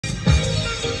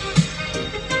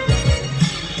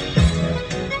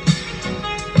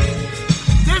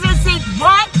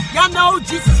know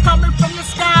Jesus coming from the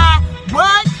sky.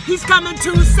 What? He's coming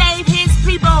to save his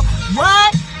people.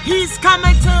 What? He's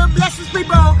coming to bless his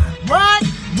people. What?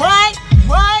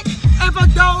 And for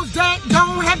those that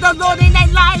don't have the Lord in their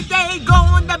life, they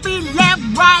going to be left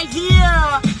right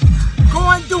here,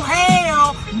 going through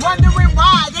hell, wondering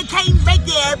why they can't make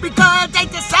it, because they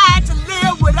decide to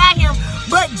live without him.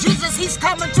 But Jesus, he's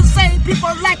coming to save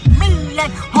people like me at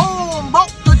home,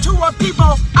 both the two of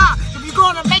people. If you're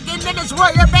gonna make it in this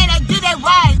world, you better get it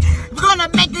right. If you're gonna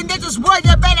make it in this world,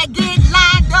 you better get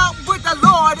lined up with the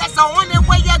Lord. That's the only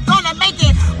way you're gonna make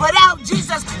it. Without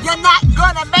Jesus, you're not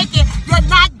gonna make it. You're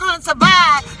not gonna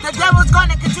survive. The devil's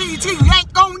gonna continue to yank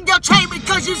on your chain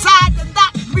because you decide to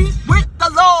not be with the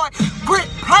Lord. Quit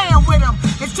playing with him.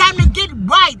 It's time to get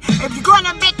right. If you're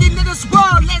gonna make it in this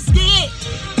world, let's get it.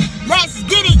 Let's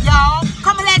get it, y'all.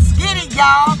 Come on, let's get it,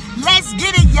 y'all. Let's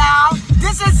get it, y'all.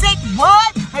 This is it,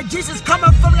 what? And Jesus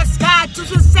coming from the sky to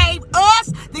save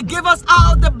us, to give us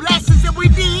all the blessings that we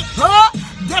need.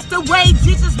 That's the way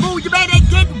Jesus moved. You better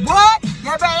get what?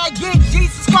 You better get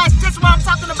Jesus Christ. That's what I'm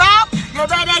talking about. You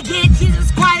better get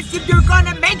Jesus Christ if you're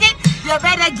gonna make it. You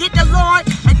better get the Lord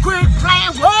and quit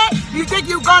playing what? You think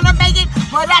you're gonna make it?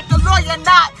 Without the Lord, you're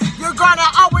not. You're gonna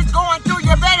always going through.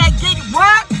 You better get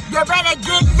what? You better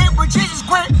get lit with Jesus.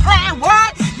 Quit playing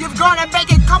what? You're gonna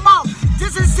make it. Come on.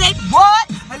 This is it.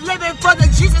 What? Living for the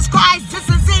Jesus Christ. This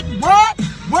is it. What?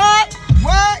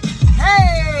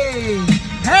 Hey.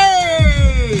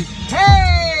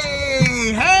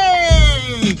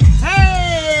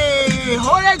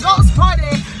 Holy Ghost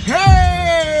party.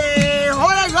 Hey.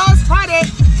 Holy Ghost party.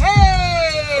 Hey.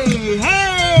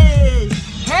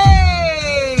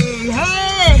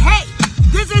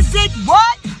 This is it.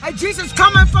 What? And Jesus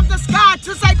coming from the sky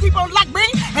to save people like me.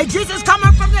 And Jesus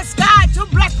coming from the sky to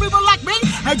bless people like me.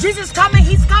 And Jesus coming,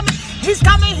 he's coming.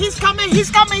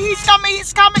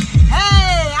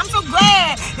 Hey, I'm so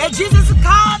glad that Jesus is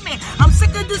coming. I'm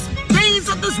sick of these things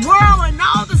of this world and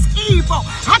all this evil.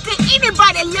 How can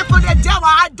anybody live for the devil?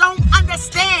 I don't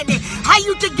understand it. How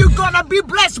you think you're gonna be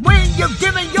blessed when you're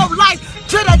giving